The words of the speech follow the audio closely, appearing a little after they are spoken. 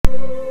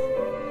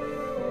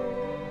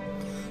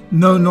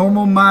No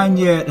normal mind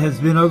yet has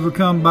been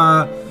overcome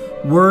by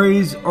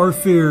worries or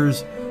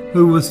fears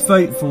who was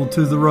faithful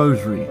to the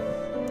rosary.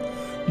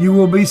 You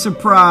will be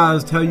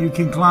surprised how you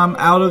can climb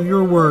out of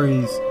your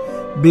worries,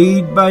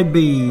 bead by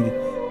bead,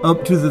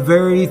 up to the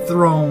very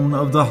throne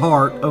of the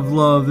heart of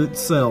love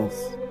itself.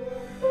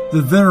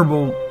 The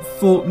Venerable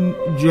Fulton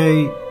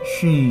J.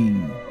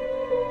 Sheen.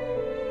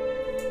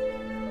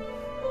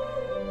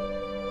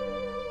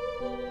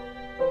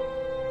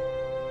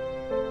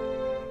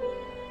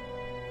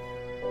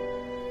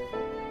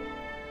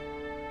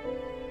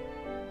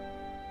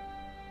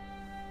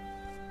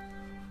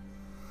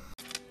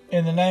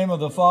 In the name of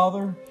the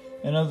Father,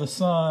 and of the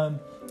Son,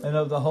 and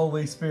of the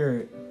Holy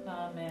Spirit.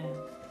 Amen.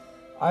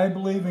 I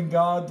believe in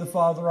God the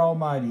Father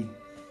Almighty,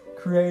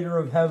 creator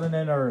of heaven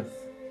and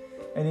earth,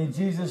 and in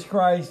Jesus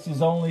Christ,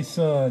 his only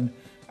Son,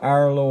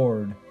 our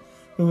Lord,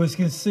 who was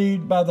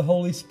conceived by the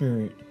Holy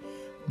Spirit,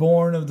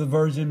 born of the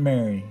Virgin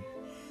Mary,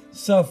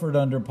 suffered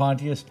under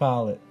Pontius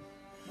Pilate,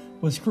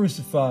 was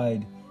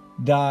crucified,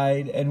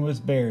 died, and was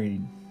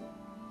buried.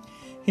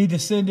 He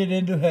descended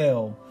into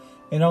hell,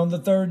 and on the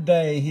third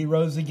day he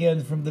rose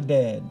again from the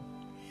dead.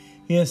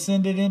 He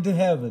ascended into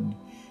heaven,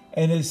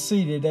 and is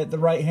seated at the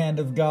right hand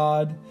of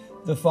God,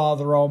 the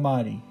Father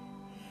Almighty.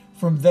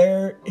 From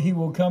there he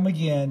will come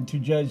again to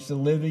judge the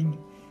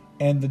living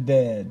and the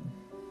dead.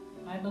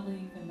 I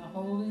believe in the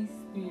Holy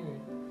Spirit,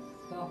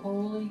 the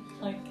Holy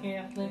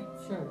Catholic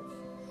Church,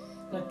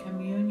 the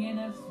communion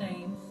of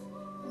saints,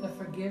 the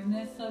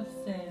forgiveness of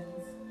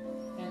sins,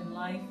 and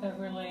life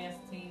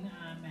everlasting.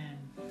 Amen.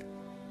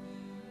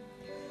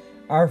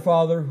 Our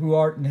Father, who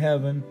art in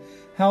heaven,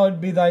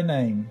 hallowed be thy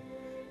name.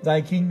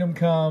 Thy kingdom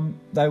come,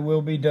 thy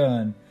will be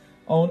done,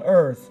 on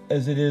earth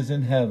as it is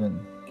in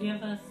heaven.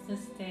 Give us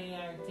this day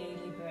our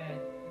daily bread,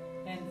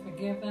 and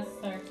forgive us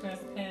our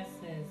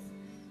trespasses,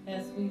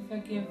 as we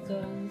forgive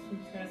those who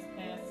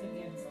trespass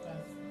against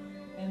us.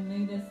 And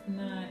lead us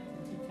not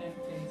into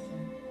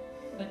temptation,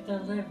 but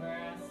deliver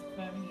us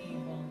from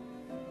evil.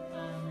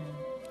 Amen.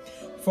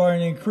 For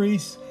an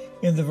increase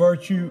in the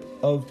virtue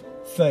of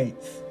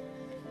faith.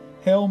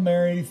 Hail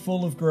Mary,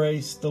 full of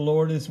grace, the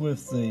Lord is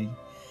with thee.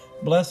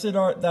 Blessed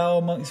art thou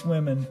amongst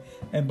women,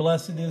 and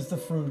blessed is the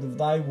fruit of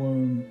thy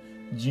womb,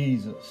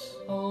 Jesus.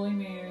 Holy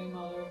Mary,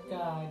 Mother of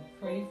God,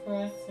 pray for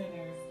us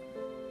sinners,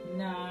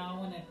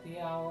 now and at the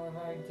hour of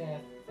our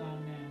death.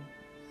 Amen.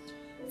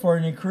 For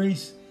an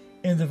increase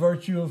in the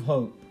virtue of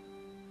hope.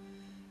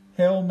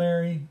 Hail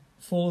Mary,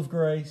 full of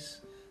grace,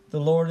 the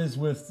Lord is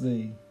with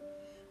thee.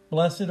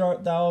 Blessed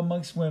art thou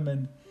amongst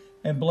women,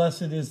 and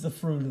blessed is the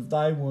fruit of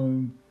thy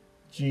womb,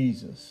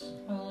 Jesus.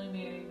 Holy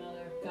Mary,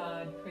 Mother of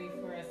God, pray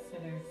for us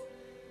sinners,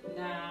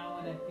 now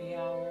and at the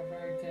hour of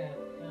our death.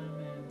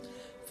 Amen.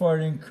 For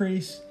an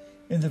increase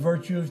in the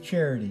virtue of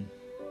charity.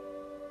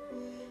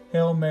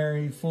 Hail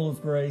Mary, full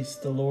of grace,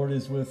 the Lord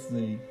is with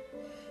thee.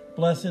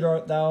 Blessed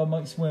art thou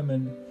amongst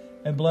women,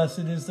 and blessed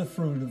is the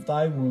fruit of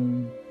thy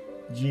womb,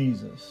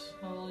 Jesus.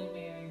 Holy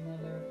Mary,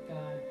 Mother of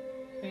God,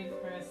 pray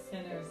for us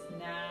sinners,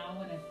 now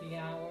and at the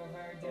hour of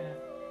our death.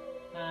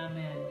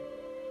 Amen.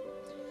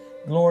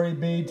 Glory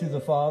be to the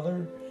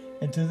Father,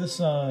 and to the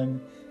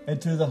Son,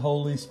 and to the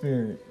Holy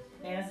Spirit.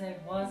 As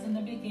it was in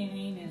the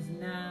beginning, is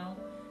now,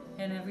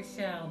 and ever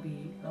shall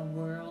be, a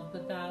world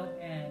without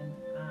end.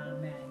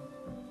 Amen.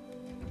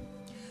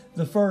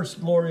 The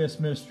first glorious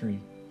mystery,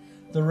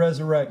 the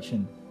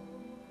resurrection.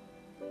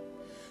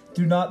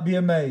 Do not be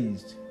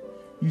amazed.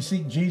 You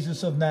seek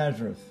Jesus of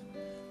Nazareth,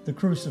 the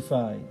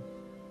crucified.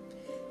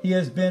 He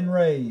has been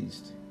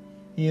raised.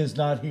 He is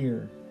not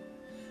here.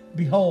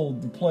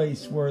 Behold the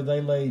place where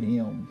they laid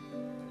him.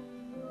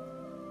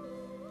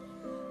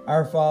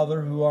 Our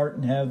Father, who art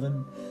in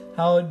heaven,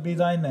 hallowed be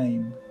thy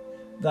name.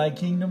 Thy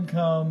kingdom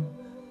come,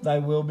 thy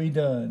will be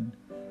done,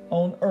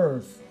 on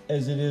earth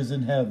as it is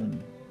in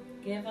heaven.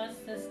 Give us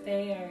this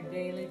day our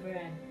daily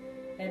bread,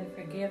 and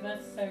forgive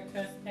us our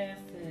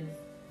trespasses,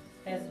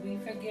 as we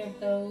forgive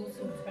those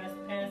who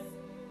trespass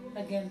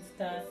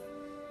against us.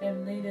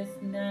 And lead us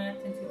not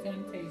into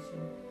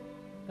temptation,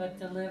 but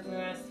deliver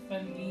us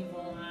from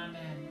evil.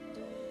 Amen.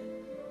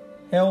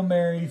 Hail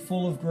Mary,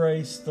 full of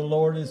grace, the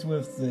Lord is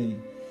with thee.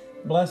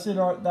 Blessed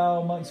art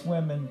thou amongst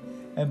women,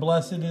 and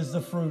blessed is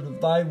the fruit of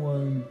thy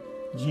womb,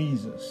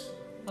 Jesus.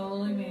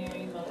 Holy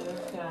Mary, Mother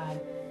of God,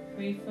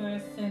 pray for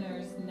us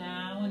sinners,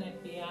 now and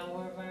at the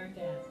hour of our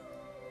death.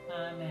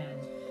 Amen.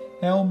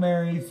 Hail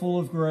Mary, full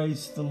of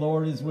grace, the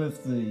Lord is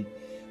with thee.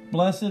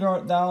 Blessed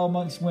art thou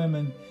amongst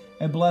women,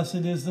 and blessed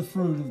is the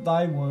fruit of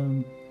thy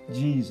womb,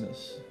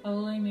 Jesus.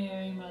 Holy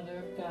Mary, Mother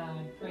of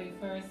God, pray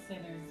for us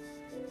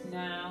sinners,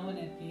 now and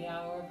at the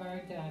hour of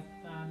our death.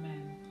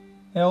 Amen.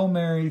 Hail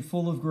Mary,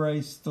 full of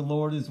grace, the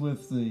Lord is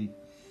with thee.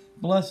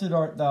 Blessed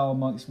art thou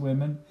amongst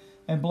women,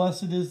 and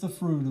blessed is the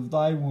fruit of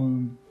thy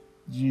womb,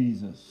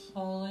 Jesus.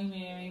 Holy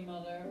Mary,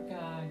 Mother of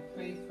God,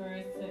 pray for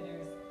us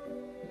sinners,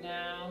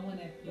 now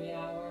and at the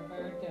hour of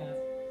our death.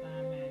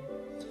 Amen.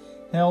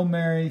 Hail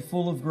Mary,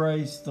 full of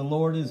grace, the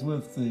Lord is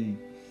with thee.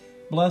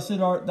 Blessed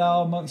art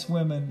thou amongst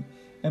women,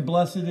 and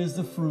blessed is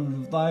the fruit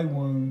of thy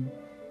womb,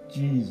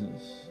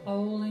 Jesus.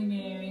 Holy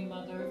Mary,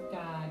 Mother of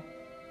God,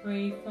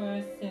 pray for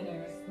us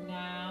sinners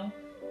now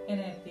and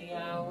at the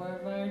hour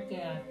of our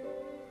death.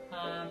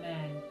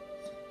 Amen.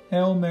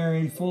 Hail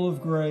Mary, full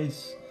of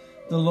grace,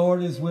 the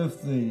Lord is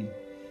with thee.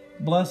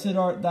 Blessed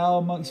art thou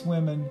amongst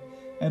women,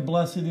 and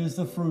blessed is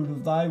the fruit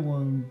of thy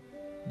womb,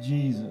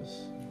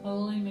 Jesus.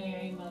 Holy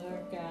Mary, Mother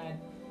of God,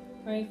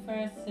 pray for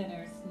us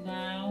sinners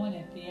now and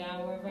at the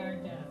hour of our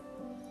death.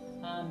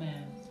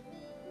 Amen.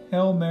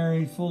 Hail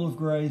Mary, full of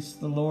grace,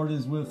 the Lord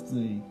is with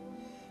thee.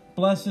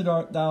 Blessed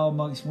art thou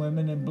amongst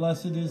women, and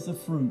blessed is the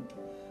fruit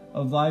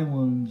of thy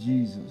womb,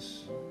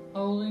 Jesus.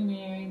 Holy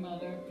Mary,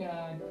 Mother of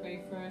God,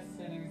 pray for us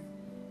sinners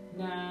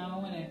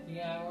now and at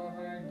the hour of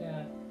our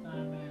death.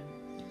 Amen.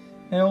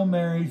 Hail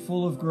Mary,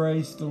 full of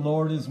grace, the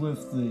Lord is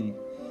with thee.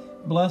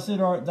 Blessed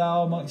art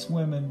thou amongst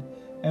women,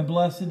 and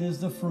blessed is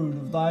the fruit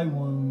of thy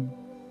womb,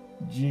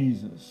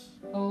 Jesus.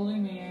 Holy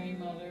Mary,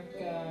 Mother of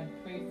God,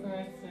 pray for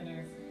us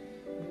sinners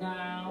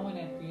now and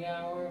at the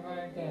hour of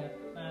our death.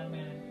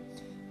 Amen.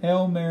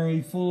 Hail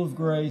Mary, full of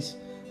grace,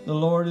 the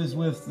Lord is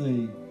with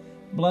thee.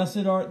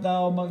 Blessed art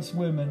thou amongst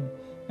women,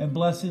 and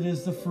blessed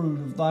is the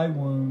fruit of thy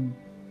womb,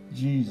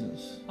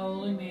 Jesus.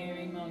 Holy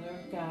Mary, Mother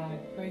of God,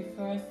 pray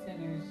for us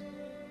sinners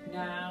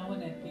now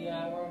and at the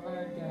hour of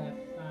our death.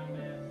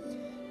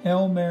 Amen.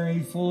 Hail Mary,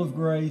 full of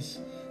grace,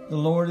 the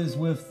Lord is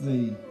with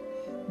thee.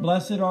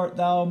 Blessed art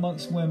thou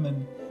amongst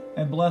women,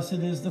 and blessed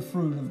is the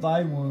fruit of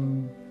thy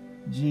womb,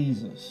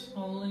 Jesus.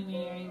 Holy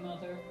Mary,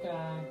 Mother of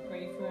God,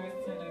 pray for us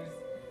sinners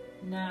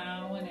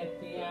now and at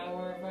the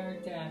hour of our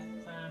death.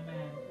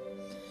 Amen.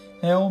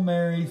 Hail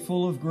Mary,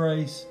 full of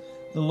grace,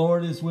 the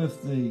Lord is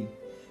with thee.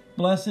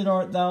 Blessed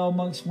art thou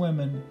amongst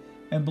women,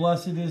 and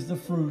blessed is the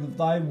fruit of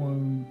thy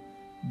womb,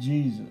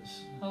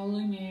 Jesus.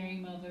 Holy Mary,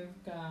 Mother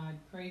of God,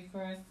 pray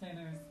for us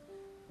sinners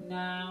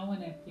now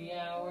and at the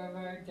hour of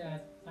our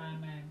death.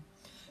 Amen.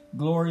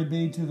 Glory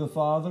be to the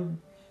Father,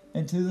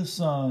 and to the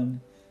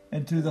Son,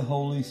 and to the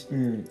Holy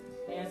Spirit.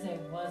 As it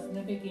was in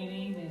the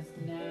beginning, is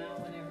now,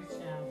 and ever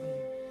shall be,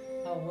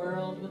 a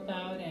world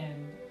without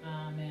end.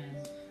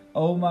 Amen.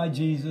 O my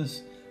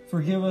Jesus,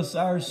 forgive us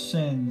our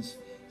sins,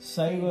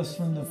 save us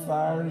from the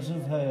fires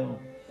of hell,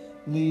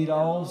 lead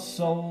all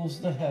souls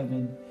to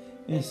heaven,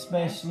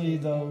 especially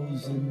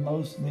those in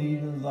most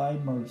need of thy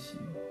mercy.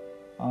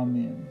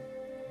 Amen.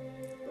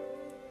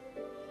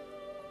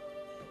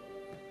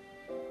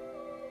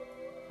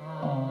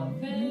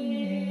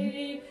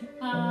 Ave,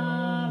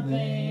 Ave,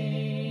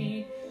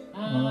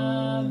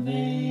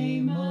 Ave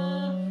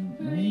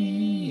Maria.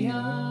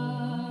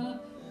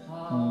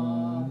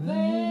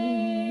 Ave,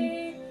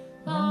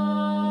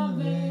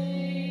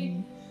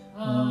 Ave,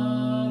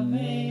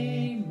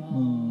 Ave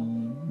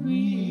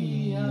Maria.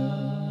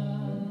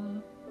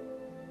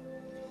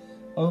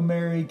 O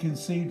Mary,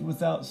 conceived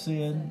without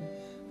sin,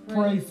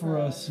 pray for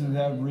us who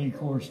have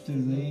recourse to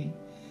thee,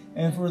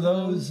 and for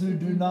those who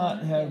do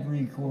not have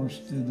recourse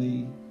to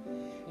thee,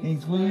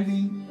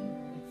 including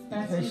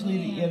especially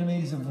the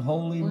enemies of the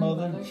Holy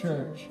Mother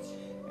Church,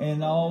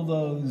 and all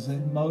those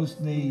in most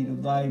need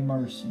of thy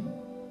mercy.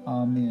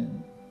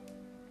 Amen.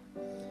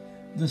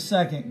 The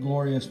second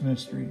glorious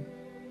mystery,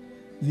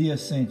 the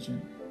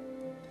Ascension.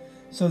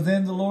 So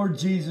then the Lord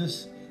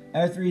Jesus,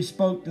 after he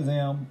spoke to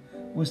them,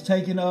 was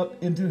taken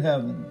up into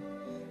heaven,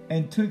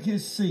 and took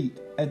his seat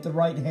at the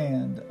right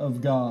hand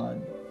of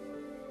God.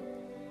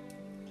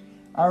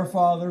 Our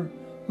Father,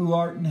 who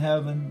art in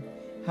heaven,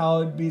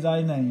 hallowed be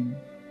thy name.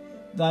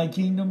 Thy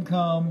kingdom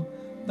come,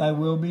 thy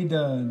will be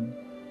done,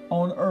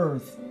 on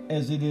earth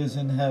as it is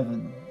in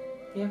heaven.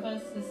 Give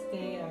us this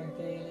day our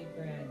daily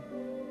bread,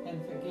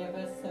 and forgive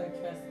us our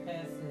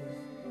trespasses,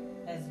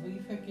 as we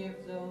forgive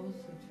those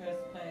who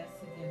trespass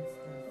against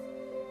us.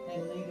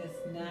 And lead us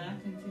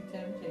not into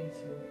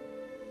temptation,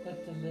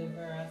 but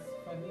deliver us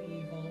from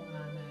evil.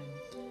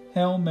 Amen.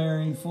 Hail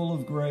Mary, full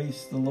of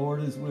grace, the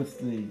Lord is with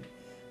thee.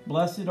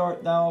 Blessed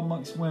art thou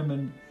amongst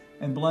women,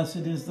 and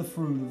blessed is the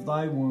fruit of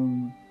thy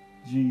womb,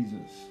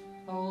 Jesus.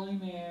 Holy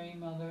Mary,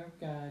 Mother of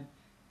God,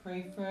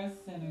 pray for us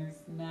sinners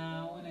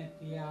now and at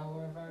the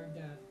hour of our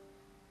death.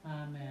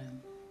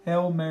 Amen.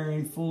 Hail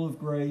Mary, full of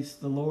grace,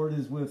 the Lord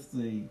is with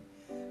thee.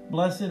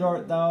 Blessed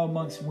art thou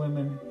amongst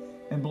women,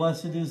 and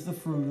blessed is the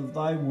fruit of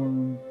thy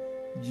womb,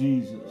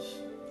 Jesus.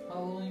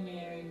 Holy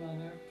Mary,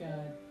 Mother of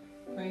God,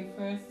 pray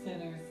for us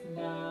sinners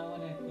now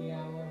and at the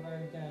hour of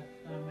our death.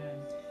 Amen.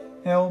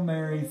 Hail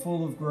Mary,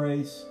 full of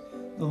grace,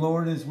 the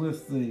Lord is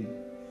with thee.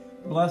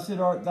 Blessed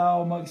art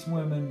thou amongst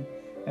women,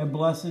 and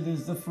blessed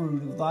is the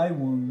fruit of thy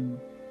womb,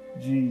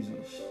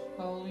 Jesus.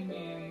 Holy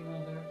Mary,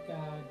 Mother of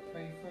God,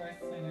 pray for us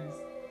sinners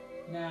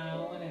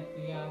now and at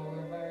the hour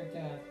of our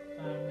death.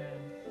 Amen.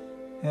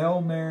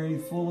 Hail Mary,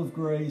 full of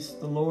grace,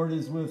 the Lord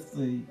is with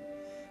thee.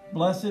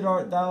 Blessed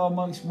art thou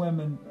amongst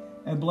women,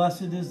 and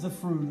blessed is the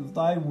fruit of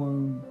thy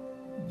womb,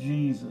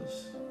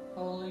 Jesus.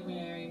 Holy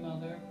Mary,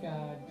 Mother of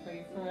God,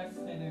 pray for us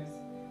sinners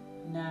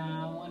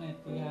now and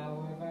at the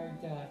hour of our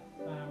death.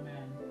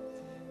 Amen.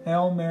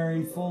 Hail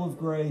Mary, full of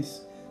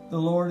grace, the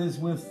Lord is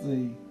with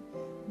thee.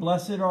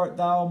 Blessed art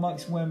thou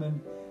amongst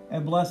women,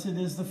 and blessed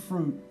is the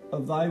fruit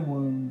of thy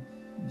womb,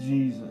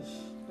 Jesus.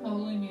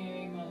 Holy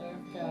Mary, Mother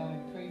of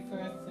God, pray for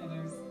us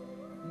sinners,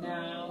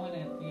 now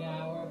and at the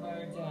hour of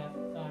our death.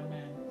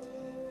 Amen.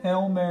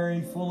 Hail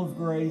Mary, full of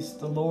grace,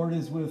 the Lord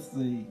is with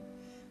thee.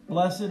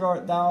 Blessed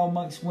art thou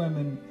amongst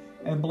women,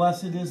 and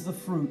blessed is the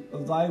fruit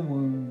of thy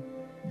womb,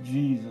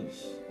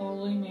 Jesus.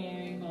 Holy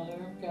Mary, Mother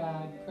of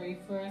God, pray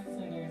for us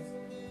sinners,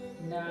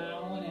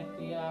 now and at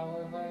the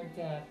hour of our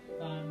death.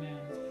 Amen.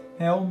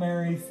 Hail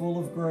Mary, full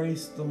of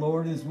grace, the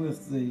Lord is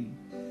with thee.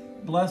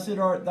 Blessed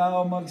art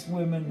thou amongst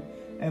women,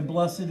 and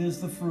blessed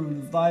is the fruit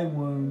of thy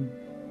womb,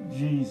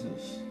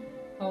 Jesus.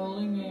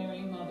 Holy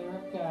Mary, Mother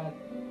of God,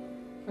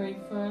 pray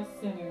for us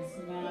sinners,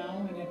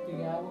 now and at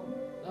the hour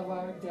of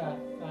our death.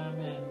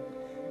 Amen.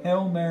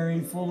 Hail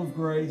Mary, full of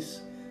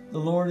grace, the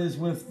Lord is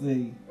with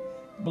thee.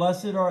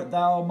 Blessed art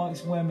thou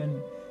amongst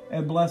women,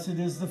 and blessed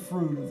is the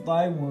fruit of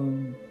thy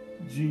womb,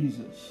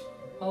 Jesus.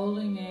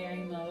 Holy Mary,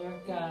 Mother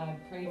of God,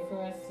 pray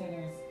for us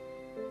sinners,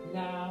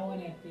 now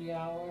and at the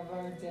hour of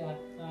our death.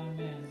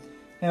 Amen.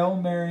 Hail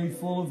Mary,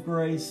 full of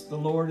grace, the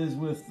Lord is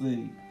with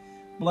thee.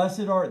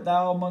 Blessed art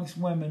thou amongst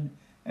women,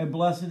 and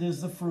blessed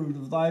is the fruit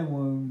of thy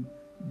womb,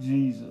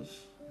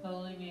 Jesus.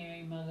 Holy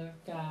Mary, Mother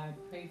of God,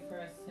 pray for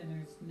us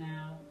sinners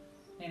now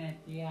and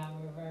at the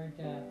hour of our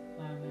death.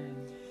 Amen.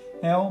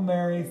 Hail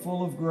Mary,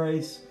 full of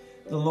grace,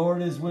 the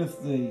Lord is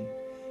with thee.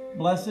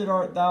 Blessed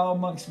art thou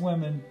amongst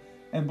women,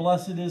 and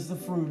blessed is the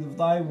fruit of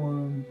thy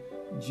womb,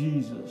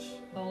 Jesus.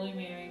 Holy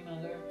Mary,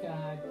 Mother of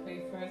God,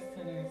 pray for us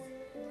sinners,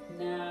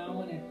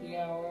 now and at the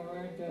hour of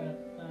our death.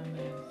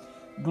 Amen.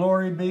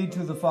 Glory be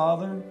to the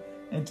Father,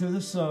 and to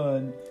the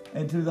Son,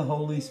 and to the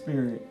Holy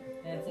Spirit.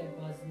 As it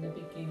was in the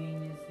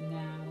beginning, is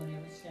now, and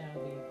ever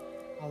shall be,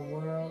 a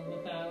world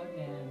without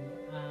end.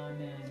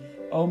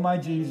 Amen. O my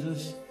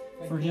Jesus,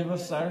 forgive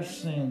us our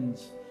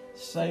sins,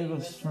 save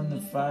us from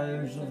the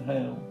fires of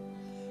hell.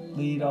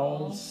 Lead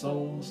all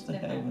souls to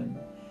heaven,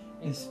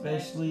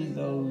 especially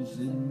those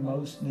in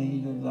most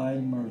need of thy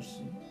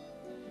mercy.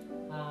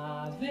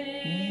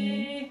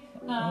 Ave,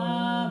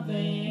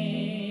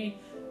 Ave,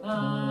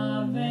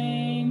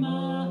 Ave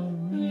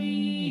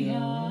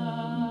Maria.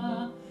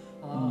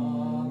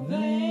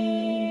 Ave,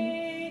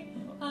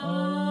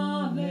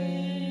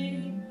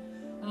 Ave,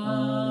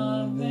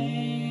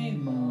 Ave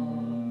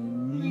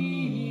Maria.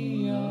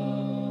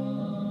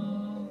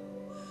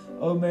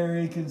 O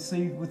Mary,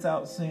 conceived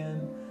without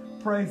sin,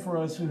 pray for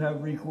us who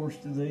have recourse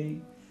to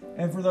thee,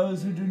 and for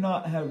those who do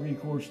not have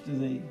recourse to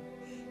thee,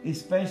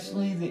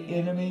 especially the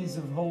enemies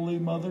of Holy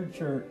Mother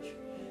Church,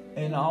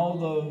 and all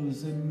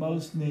those in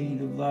most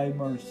need of thy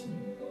mercy.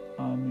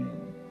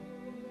 Amen.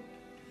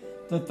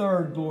 The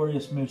third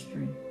glorious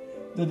mystery,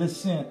 the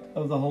descent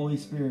of the Holy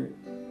Spirit.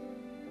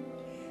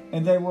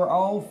 And they were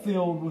all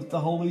filled with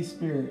the Holy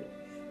Spirit,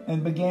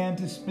 and began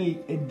to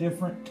speak in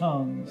different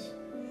tongues,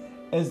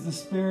 as the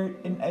Spirit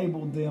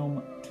enabled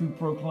them to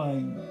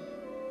proclaim.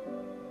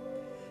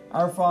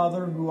 Our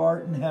Father, who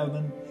art in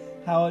heaven,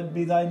 hallowed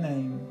be thy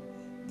name.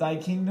 Thy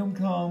kingdom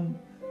come,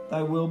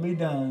 thy will be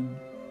done,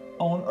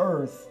 on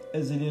earth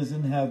as it is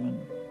in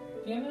heaven.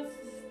 Give us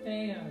this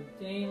day our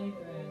daily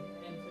bread,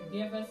 and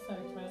forgive us our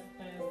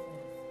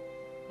trespasses,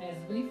 as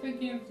we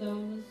forgive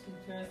those who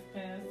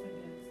trespass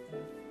against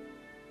us.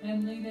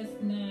 And lead us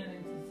not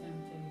into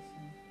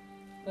temptation,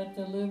 but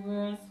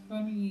deliver us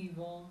from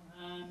evil.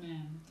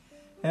 Amen.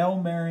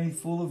 Hail Mary,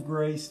 full of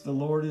grace, the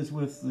Lord is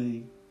with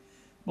thee.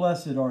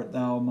 Blessed art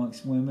thou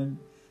amongst women,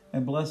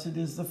 and blessed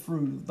is the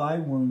fruit of thy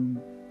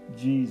womb,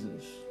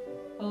 Jesus.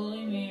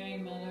 Holy Mary,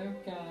 Mother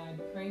of God,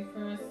 pray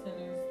for us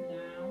sinners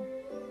now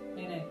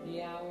and at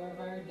the hour of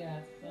our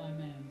death.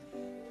 Amen.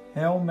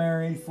 Hail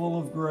Mary, full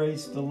of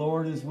grace, the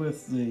Lord is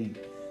with thee.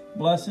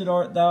 Blessed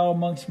art thou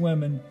amongst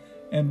women,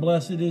 and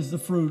blessed is the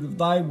fruit of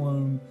thy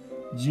womb,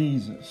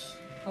 Jesus.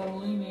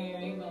 Holy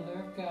Mary,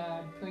 Mother of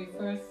God, pray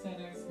for us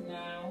sinners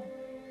now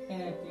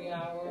and at the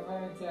hour of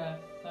our death.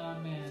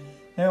 Amen.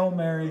 Hail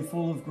Mary,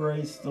 full of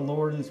grace, the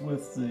Lord is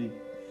with thee.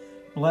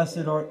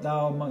 Blessed art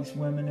thou amongst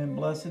women, and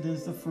blessed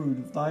is the fruit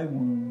of thy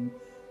womb,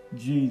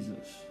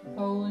 Jesus.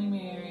 Holy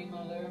Mary,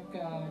 Mother of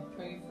God,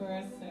 pray for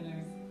us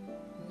sinners,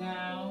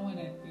 now and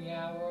at the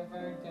hour of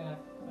our death.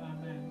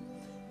 Amen.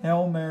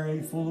 Hail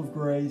Mary, full of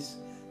grace,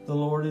 the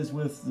Lord is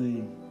with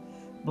thee.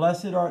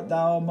 Blessed art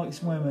thou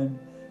amongst women,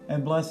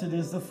 and blessed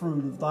is the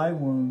fruit of thy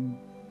womb,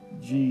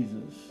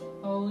 Jesus.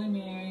 Holy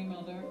Mary,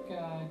 Mother of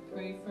God,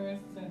 pray for us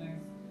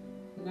sinners,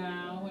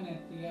 now and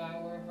at the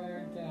hour of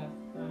our death.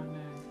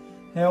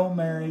 Amen. Hail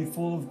Mary,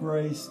 full of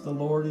grace, the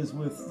Lord is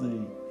with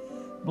thee.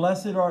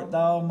 Blessed art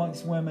thou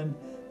amongst women,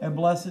 and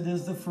blessed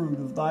is the fruit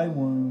of thy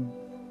womb,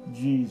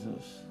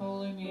 Jesus.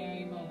 Holy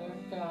Mary, Mother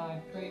of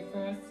God, pray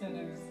for us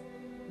sinners,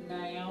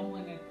 now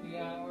and at the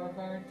hour of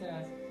our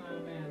death.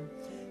 Amen.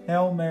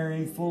 Hail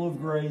Mary, full of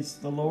grace,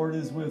 the Lord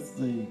is with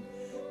thee.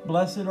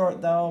 Blessed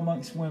art thou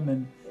amongst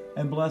women,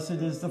 and blessed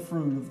is the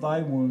fruit of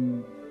thy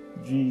womb,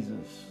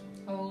 Jesus.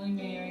 Holy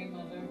Mary,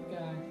 Mother of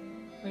God,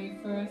 pray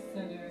for us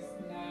sinners,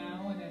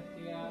 now and at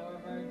the hour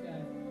of our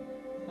death.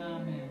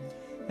 Amen.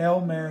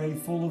 Hail Mary,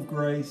 full of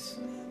grace,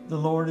 the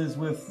Lord is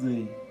with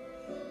thee.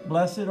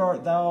 Blessed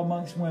art thou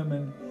amongst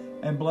women,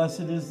 and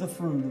blessed is the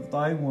fruit of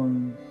thy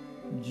womb,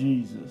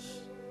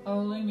 Jesus.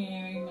 Holy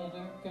Mary, Mother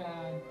of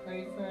God,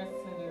 pray for us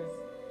sinners,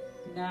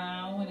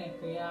 now and at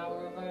the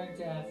hour of our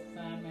death.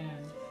 Amen.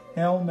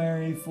 Hail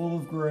Mary, full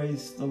of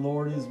grace, the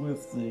Lord is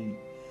with thee.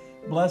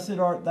 Blessed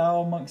art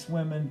thou amongst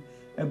women,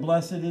 and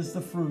blessed is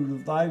the fruit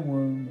of thy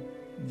womb,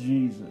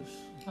 Jesus.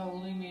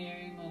 Holy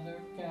Mary, Mother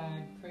of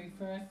God, pray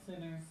for us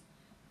sinners,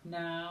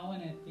 now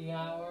and at the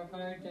hour of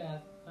our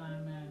death.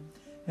 Amen.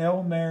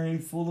 Hail Mary,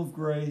 full of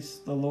grace,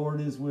 the Lord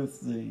is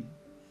with thee.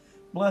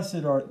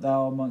 Blessed art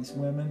thou amongst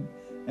women,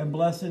 and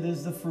blessed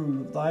is the fruit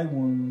of thy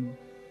womb,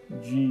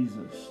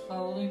 Jesus.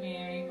 Holy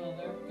Mary,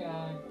 Mother of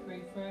God,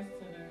 pray for us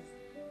sinners,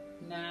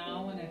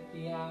 now and at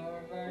the hour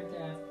of our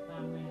death.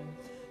 Amen.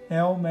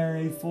 Hail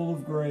Mary, full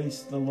of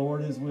grace, the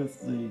Lord is with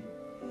thee.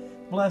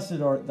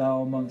 Blessed art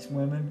thou amongst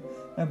women,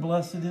 and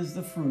blessed is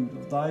the fruit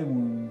of thy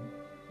womb,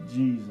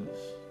 Jesus.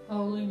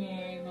 Holy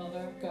Mary,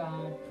 Mother of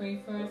God,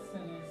 pray for us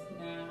sinners,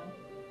 now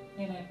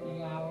and at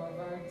the hour of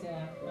our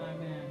death.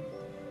 Amen.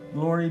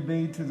 Glory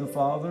be to the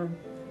Father,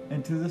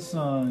 and to the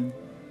Son,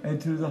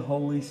 and to the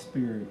Holy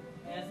Spirit.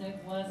 As it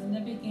was in the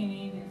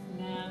beginning, is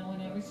now,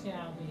 and ever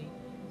shall be,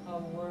 a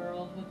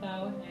world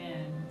without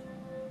end.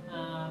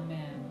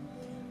 Amen.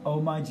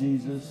 O my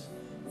Jesus,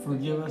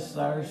 forgive us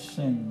our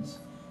sins,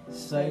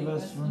 save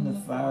us from the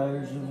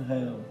fires of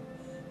hell,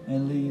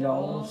 and lead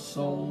all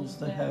souls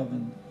to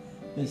heaven,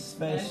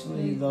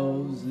 especially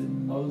those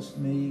in most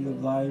need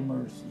of thy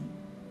mercy.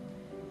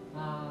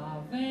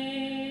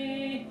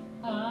 Ave,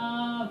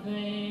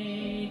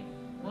 Ave,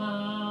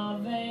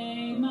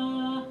 Ave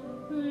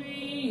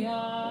Maria.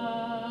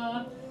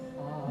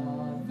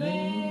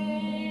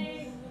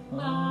 Ave,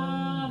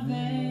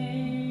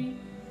 Ave,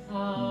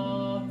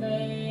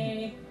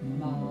 Ave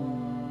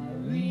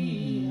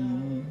Maria.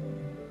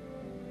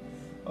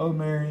 O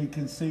Mary,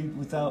 conceived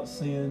without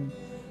sin,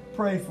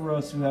 pray for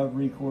us who have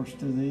recourse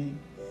to thee,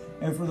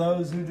 and for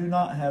those who do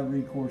not have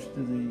recourse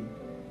to thee,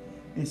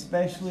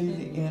 especially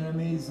the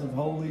enemies of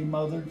Holy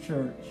Mother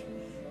Church,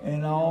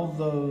 and all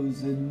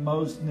those in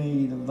most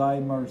need of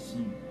thy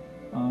mercy.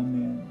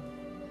 Amen.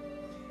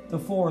 The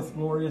fourth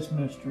glorious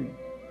mystery,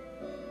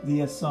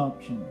 the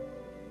Assumption.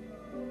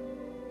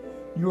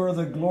 You are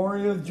the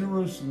glory of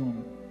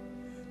Jerusalem.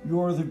 You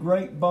are the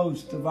great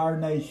boast of our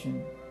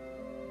nation.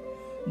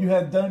 You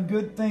have done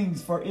good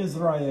things for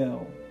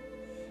Israel,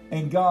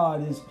 and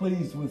God is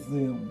pleased with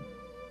them.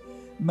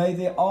 May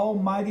the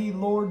Almighty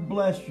Lord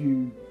bless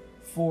you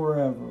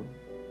forever.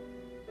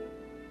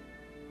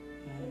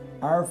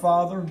 Our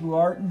Father, who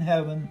art in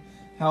heaven,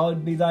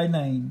 hallowed be thy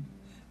name.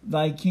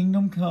 Thy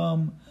kingdom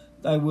come,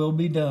 thy will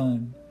be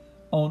done,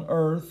 on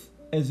earth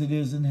as it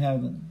is in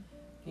heaven.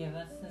 Give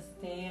us this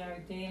day our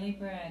daily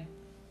bread,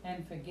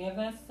 and forgive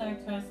us our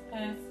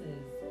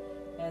trespasses,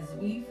 as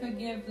we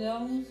forgive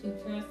those who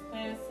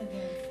trespass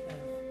against us.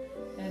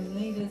 And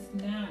lead us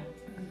not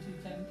into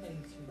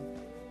temptation,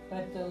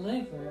 but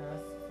deliver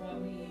us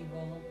from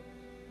evil.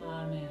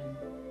 Amen.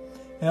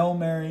 Hail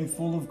Mary,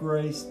 full of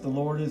grace, the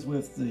Lord is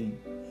with thee.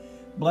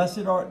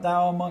 Blessed art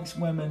thou amongst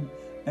women,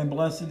 and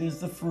blessed is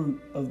the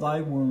fruit of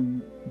thy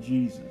womb,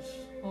 Jesus.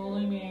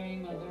 Holy Mary,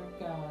 Mother of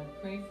God,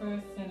 pray for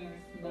us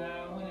sinners,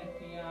 now and at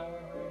the hour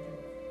of our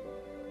death.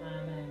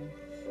 Amen.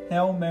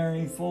 Hail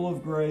Mary, full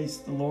of grace,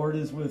 the Lord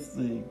is with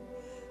thee.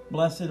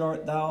 Blessed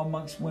art thou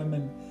amongst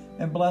women,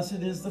 and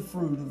blessed is the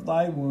fruit of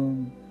thy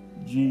womb,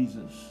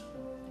 Jesus.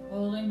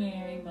 Holy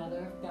Mary,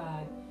 Mother of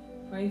God,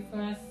 pray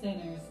for us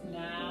sinners,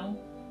 now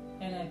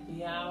and at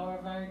the hour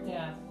of our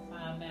death.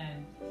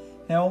 Amen.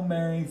 Hail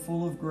Mary,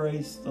 full of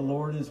grace, the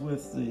Lord is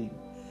with thee.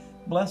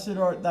 Blessed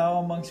art thou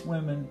amongst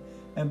women,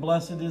 and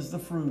blessed is the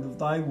fruit of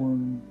thy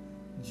womb,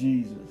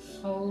 Jesus.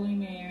 Holy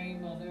Mary,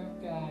 Mother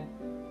of God,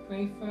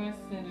 pray for us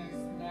sinners,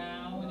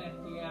 now and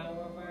at the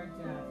hour of our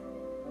death.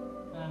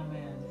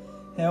 Amen.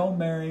 Hail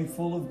Mary,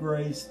 full of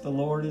grace, the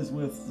Lord is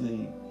with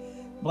thee.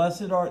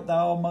 Blessed art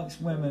thou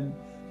amongst women,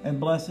 and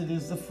blessed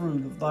is the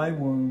fruit of thy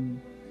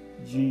womb,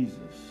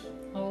 Jesus.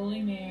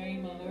 Holy Mary,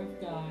 Mother of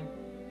God,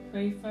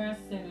 pray for us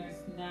sinners,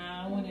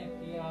 now and at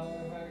the hour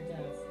of our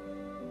death.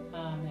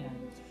 Amen.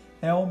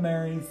 Hail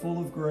Mary, full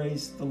of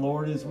grace, the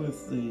Lord is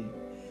with thee.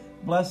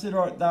 Blessed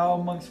art thou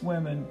amongst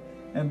women,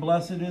 and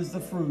blessed is the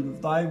fruit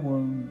of thy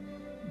womb,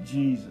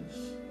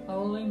 Jesus.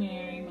 Holy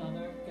Mary,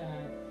 Mother of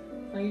God,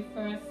 pray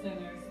for us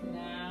sinners,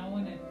 now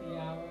and at the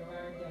hour of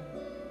our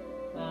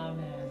death.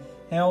 Amen.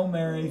 Hail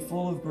Mary,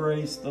 full of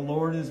grace, the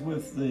Lord is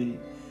with thee.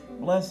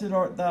 Blessed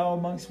art thou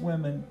amongst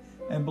women,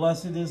 and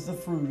blessed is the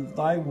fruit of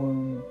thy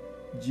womb,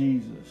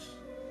 Jesus.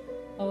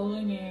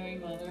 Holy Mary,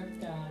 Mother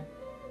of God,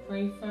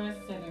 pray for us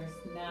sinners,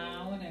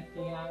 now and at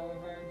the hour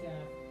of our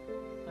death.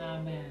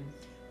 Amen.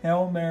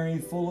 Hail Mary,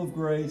 full of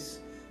grace,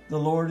 the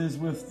Lord is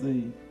with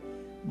thee.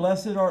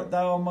 Blessed art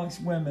thou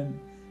amongst women,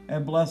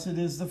 and blessed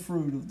is the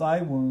fruit of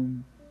thy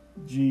womb,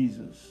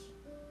 Jesus.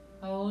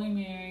 Holy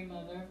Mary,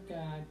 Mother of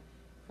God,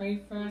 pray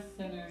for us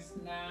sinners,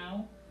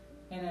 now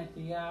and at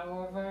the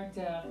hour of our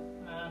death.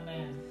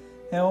 Amen.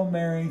 Hail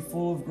Mary,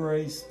 full of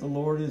grace, the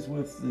Lord is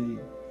with thee.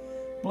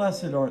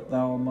 Blessed art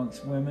thou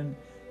amongst women,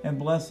 and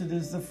blessed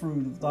is the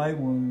fruit of thy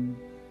womb,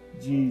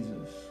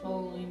 Jesus.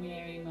 Holy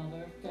Mary,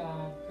 Mother of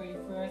God, pray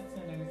for us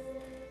sinners,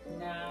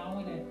 now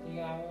and at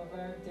the hour of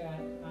our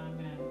death.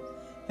 Amen.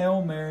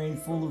 Hail Mary,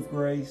 full of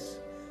grace,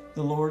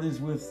 the Lord is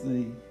with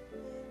thee.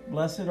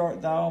 Blessed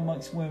art thou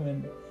amongst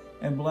women,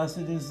 and blessed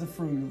is the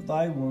fruit of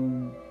thy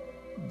womb,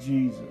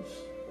 Jesus.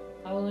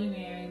 Holy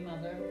Mary,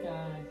 Mother of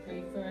God,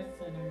 pray for us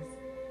sinners,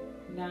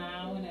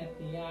 now and at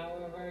the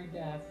hour of our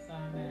death.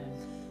 Amen.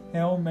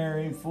 Hail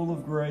Mary, full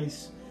of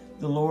grace,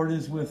 the Lord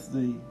is with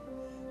thee.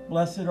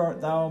 Blessed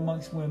art thou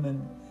amongst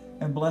women,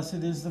 and blessed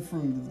is the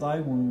fruit of thy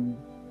womb,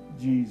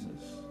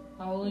 Jesus.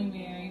 Holy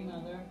Mary,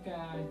 Mother of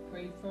God,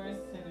 pray for us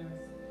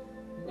sinners,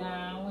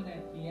 now and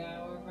at the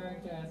hour of our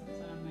death.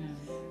 Amen.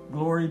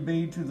 Glory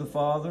be to the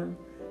Father,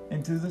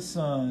 and to the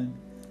Son,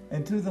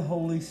 and to the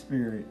Holy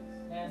Spirit.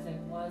 As it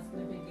was in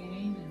the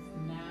beginning, is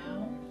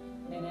now,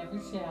 and ever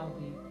shall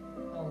be,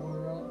 a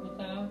world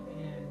without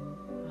end.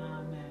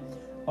 Amen.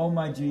 O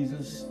my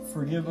Jesus,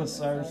 forgive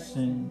us our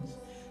sins.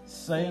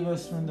 Save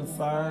us from the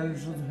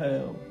fires of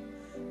hell.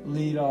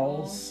 Lead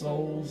all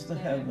souls to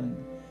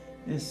heaven,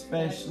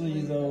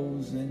 especially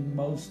those in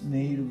most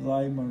need of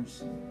thy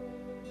mercy.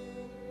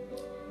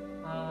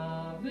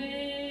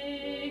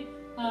 Ave,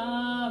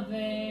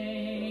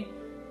 Ave,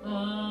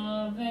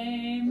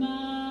 Ave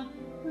Maria.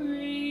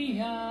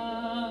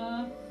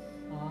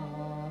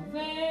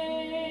 Ave,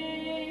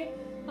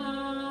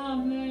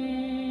 Ave,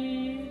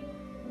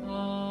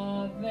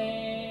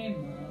 Ave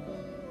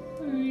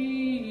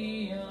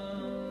Maria.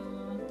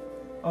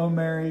 O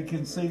Mary,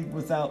 conceived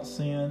without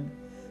sin,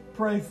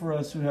 pray for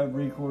us who have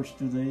recourse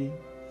to thee,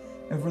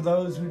 and for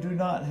those who do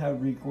not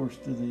have recourse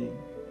to thee,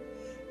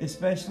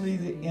 especially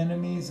the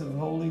enemies of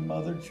Holy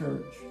Mother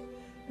Church,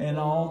 and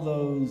all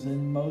those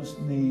in most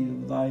need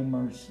of thy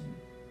mercy.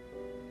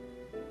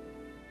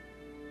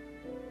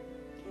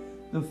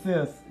 The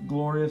fifth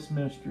glorious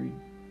mystery,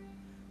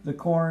 the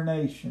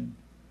coronation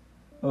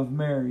of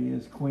Mary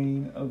as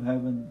Queen of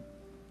Heaven.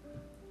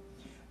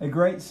 A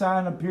great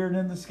sign appeared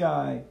in the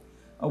sky,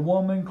 a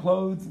woman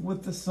clothed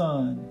with the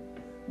sun,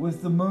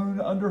 with the moon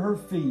under her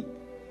feet,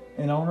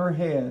 and on her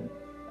head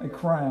a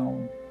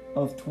crown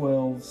of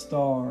 12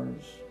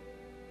 stars.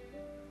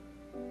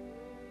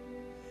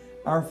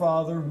 Our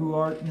Father, who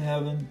art in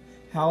heaven,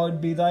 hallowed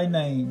be thy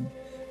name.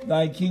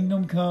 Thy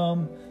kingdom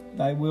come,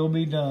 thy will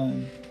be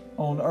done,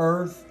 on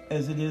earth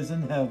as it is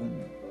in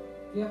heaven.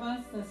 Give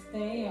us this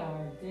day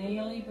our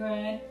daily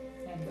bread,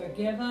 and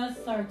forgive us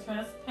our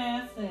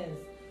trespasses,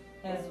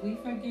 as we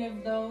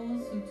forgive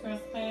those who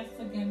trespass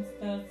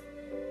against us.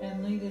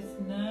 And lead us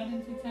not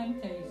into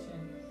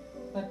temptation,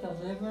 but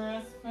deliver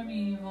us from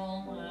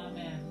evil.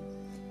 Amen.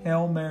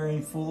 Hail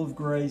Mary, full of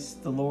grace,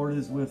 the Lord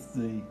is with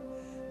thee.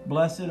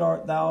 Blessed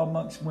art thou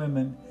amongst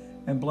women,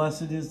 and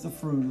blessed is the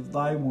fruit of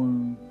thy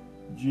womb,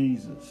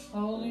 Jesus.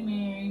 Holy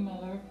Mary,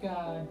 Mother of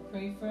God,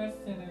 pray for us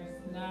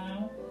sinners,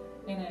 now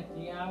and at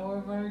the hour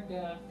of our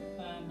death.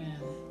 Amen.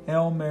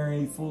 Hail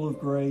Mary, full of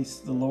grace,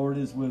 the Lord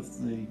is with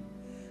thee.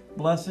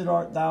 Blessed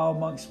art thou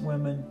amongst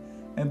women,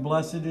 and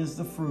blessed is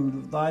the fruit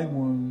of thy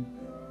womb,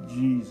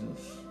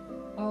 Jesus.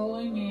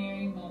 Holy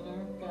Mary,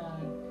 Mother of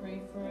God,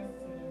 pray for us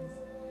sinners,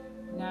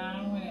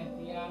 now and at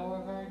the hour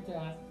of our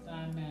death.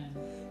 Amen.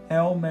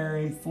 Hail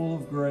Mary, full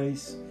of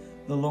grace,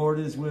 the Lord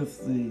is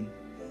with thee.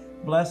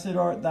 Blessed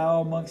art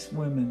thou amongst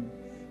women,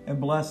 and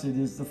blessed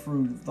is the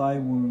fruit of thy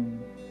womb,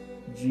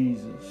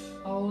 Jesus.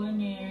 Holy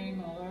Mary,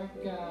 Mother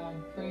of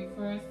God, pray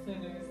for us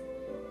sinners,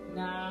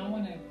 now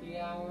and at the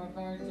hour of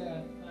our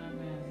death.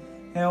 Amen.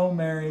 Hail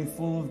Mary,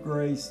 full of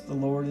grace, the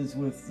Lord is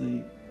with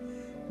thee.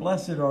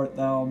 Blessed art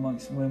thou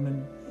amongst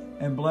women,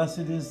 and blessed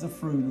is the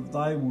fruit of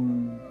thy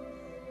womb,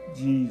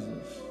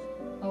 Jesus.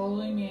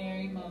 Holy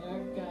Mary, Mother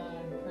of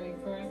God, pray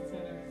for us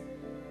sinners,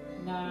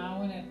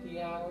 now and at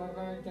the hour of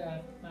our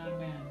death.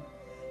 Amen.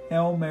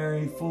 Hail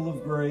Mary, full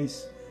of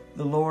grace,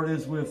 the Lord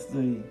is with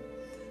thee.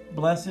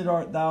 Blessed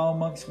art thou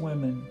amongst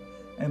women,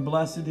 and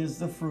blessed is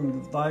the fruit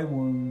of thy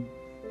womb,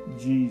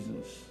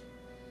 Jesus.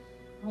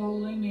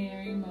 Holy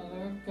Mary,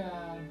 Mother of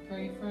God,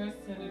 pray for us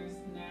sinners,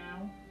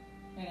 now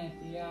and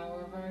at the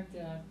hour of our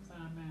death.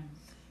 Amen.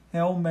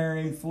 Hail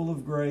Mary, full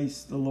of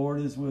grace, the Lord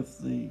is with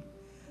thee.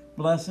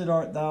 Blessed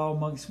art thou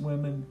amongst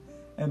women,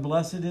 and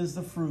blessed is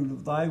the fruit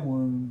of thy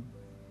womb,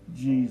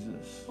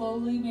 Jesus.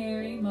 Holy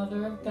Mary,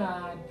 Mother of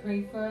God,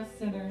 pray for us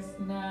sinners,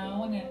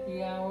 now and at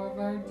the hour of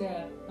our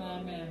death.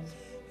 Amen.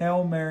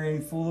 Hail Mary,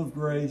 full of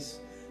grace,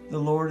 the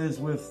Lord is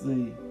with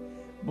thee.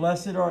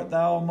 Blessed art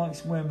thou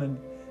amongst women,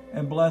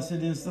 and blessed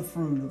is the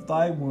fruit of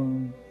thy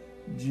womb,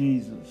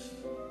 Jesus.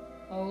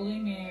 Holy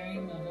Mary,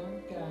 Mother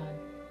of God,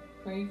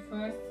 pray for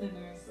us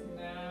sinners,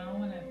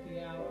 now and at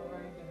the hour of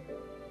our death.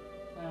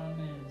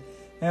 Amen.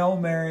 Hail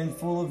Mary,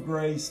 full of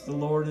grace, the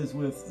Lord is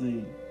with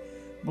thee.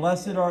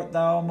 Blessed art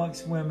thou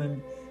amongst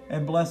women,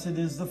 and blessed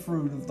is the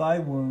fruit of thy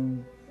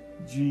womb,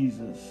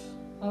 Jesus.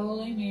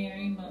 Holy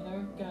Mary, Mother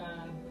of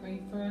God,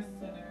 pray for us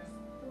sinners,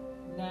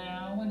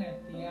 now and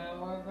at the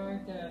hour of our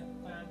death.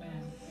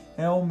 Amen.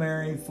 Hail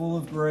Mary, full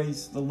of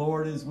grace, the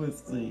Lord is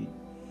with thee.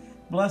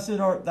 Blessed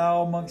art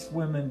thou amongst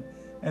women,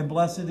 and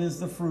blessed is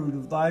the fruit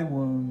of thy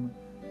womb,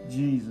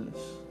 Jesus.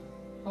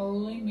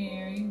 Holy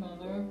Mary,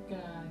 Mother of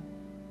God,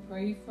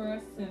 pray for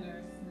us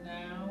sinners,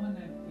 now and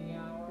at the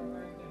hour of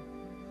our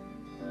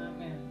death.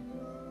 Amen.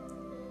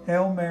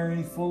 Hail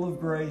Mary, full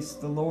of grace,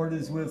 the Lord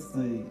is with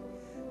thee.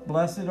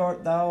 Blessed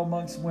art thou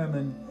amongst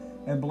women,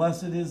 and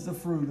blessed is the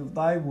fruit of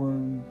thy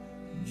womb,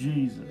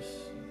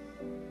 Jesus.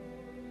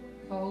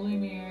 Holy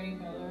Mary,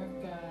 Mother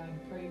of God,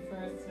 pray for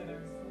us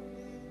sinners,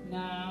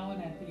 now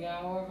and at the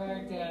hour of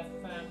our death.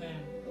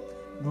 Amen.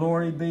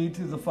 Glory be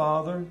to the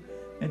Father,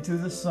 and to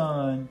the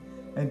Son,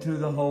 and to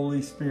the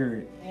Holy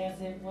Spirit. As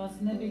it was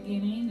in the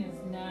beginning, is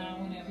now,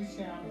 and ever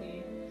shall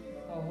be,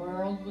 a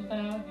world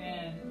without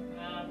end.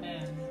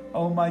 Amen.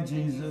 O my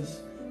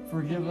Jesus,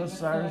 forgive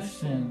us our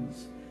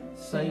sins,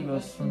 save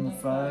us from the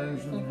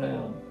fires of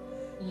hell,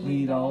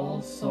 lead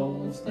all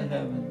souls to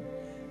heaven,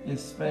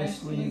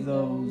 especially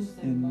those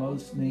in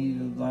most need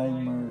of thy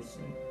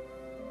mercy.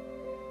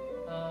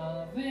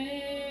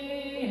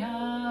 Ave,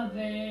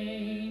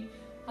 Ave,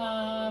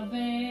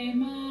 Ave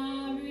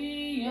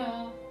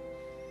Maria.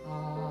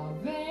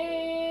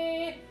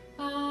 Ave,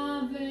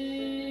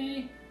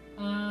 Ave,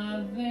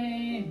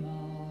 Ave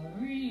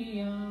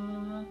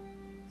Maria.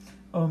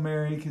 O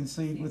Mary,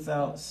 conceived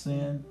without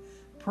sin,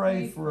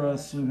 pray for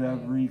us who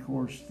have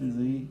recourse to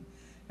thee,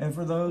 and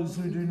for those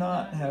who do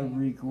not have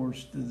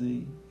recourse to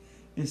thee,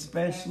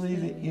 especially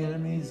the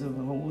enemies of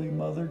the Holy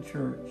Mother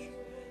Church,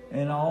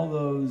 and all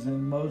those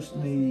in most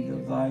need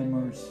of thy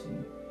mercy.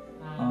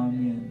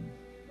 Amen.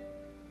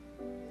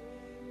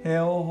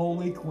 Hail,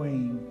 Holy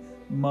Queen,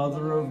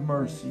 Mother of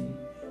mercy,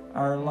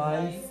 our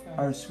life,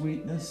 our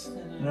sweetness,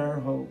 and our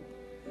hope.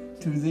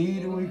 To thee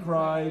do we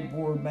cry,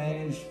 poor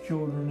banished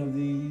children of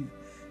Eve.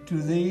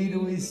 To thee do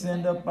we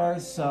send up our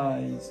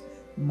sighs,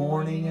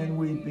 mourning and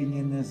weeping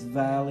in this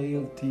valley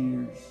of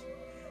tears.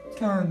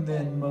 Turn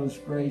then,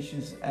 most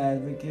gracious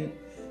Advocate,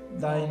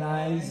 thine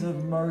eyes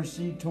of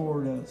mercy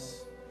toward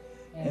us,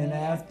 and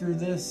after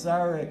this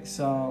our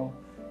exile,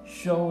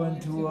 show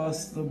unto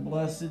us the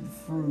blessed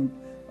fruit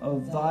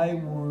of thy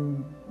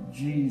womb,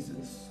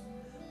 Jesus.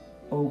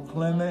 O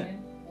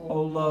clement,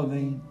 O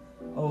loving,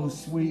 O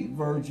sweet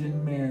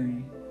Virgin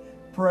Mary,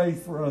 pray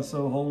for us,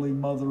 O Holy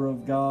Mother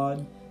of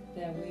God,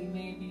 that we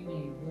may be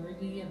made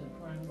worthy of the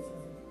promises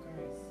of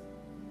Christ.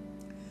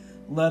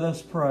 Let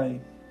us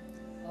pray.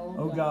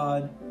 O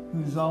God,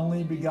 whose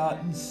only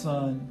begotten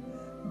Son,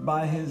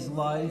 by his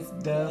life,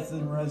 death,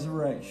 and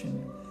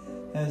resurrection,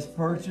 has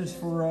purchased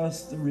for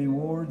us the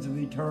rewards of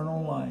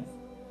eternal life,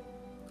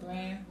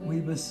 grant, we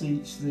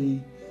beseech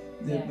thee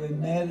that by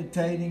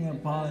meditating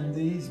upon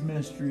these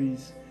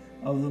mysteries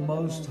of the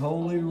most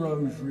holy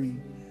rosary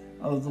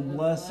of the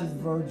Blessed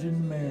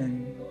Virgin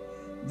Mary,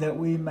 that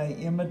we may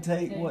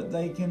imitate what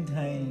they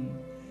contain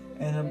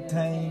and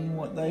obtain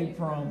what they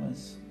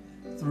promise,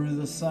 through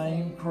the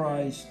same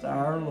Christ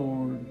our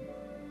Lord.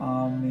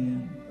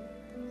 Amen.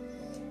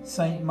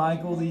 Saint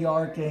Michael the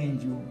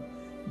Archangel,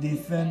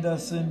 defend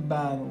us in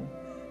battle.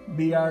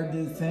 Be our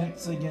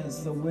defense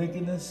against the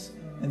wickedness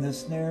and the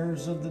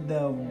snares of the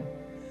devil.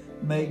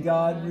 May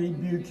God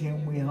rebuke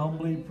him, we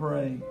humbly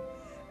pray.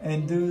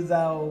 And do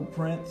thou, O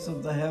Prince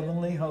of the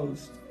heavenly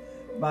host,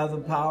 by the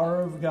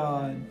power of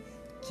God,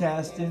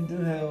 cast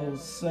into hell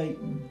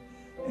Satan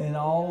and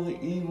all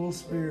the evil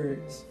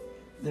spirits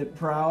that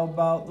prowl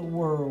about the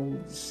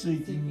world,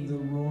 seeking the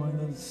ruin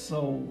of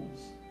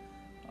souls.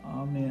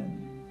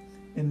 Amen.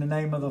 In the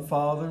name of the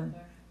Father,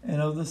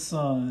 and of the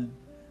Son,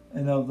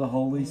 and of the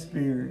Holy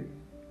Spirit.